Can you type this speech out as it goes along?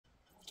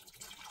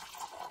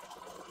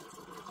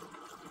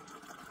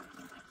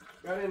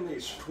Got in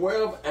these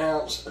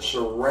 12-ounce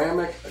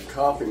ceramic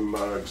coffee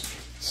mugs,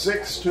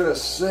 6 to a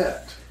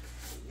set.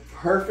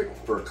 Perfect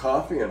for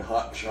coffee and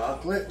hot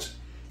chocolate,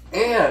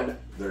 and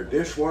they're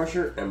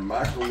dishwasher and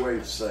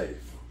microwave safe.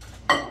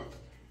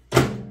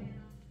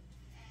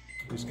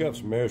 These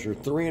cups measure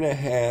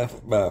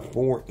 3.5 by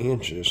 4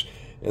 inches,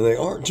 and they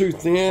aren't too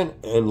thin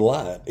and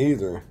light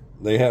either.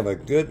 They have a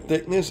good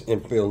thickness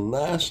and feel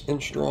nice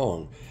and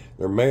strong.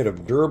 They're made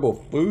of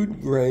durable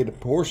food-grade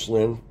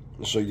porcelain,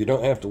 so you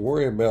don't have to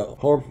worry about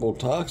harmful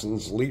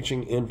toxins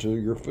leaching into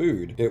your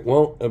food. It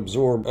won't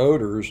absorb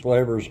odors,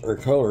 flavors, or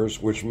colors,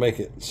 which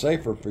make it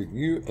safer for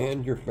you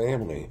and your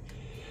family.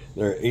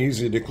 They're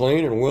easy to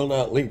clean and will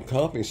not leave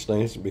coffee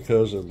stains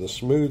because of the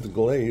smooth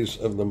glaze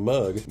of the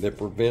mug that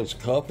prevents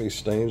coffee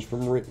stains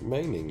from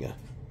remaining.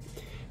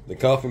 The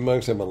coffee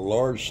mugs have a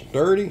large,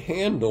 sturdy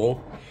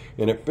handle,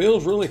 and it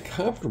feels really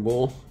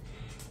comfortable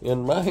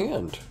in my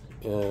hand.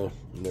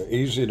 They're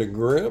easy to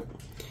grip.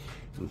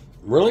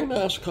 Really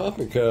nice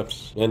coffee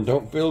cups and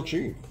don't feel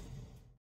cheap.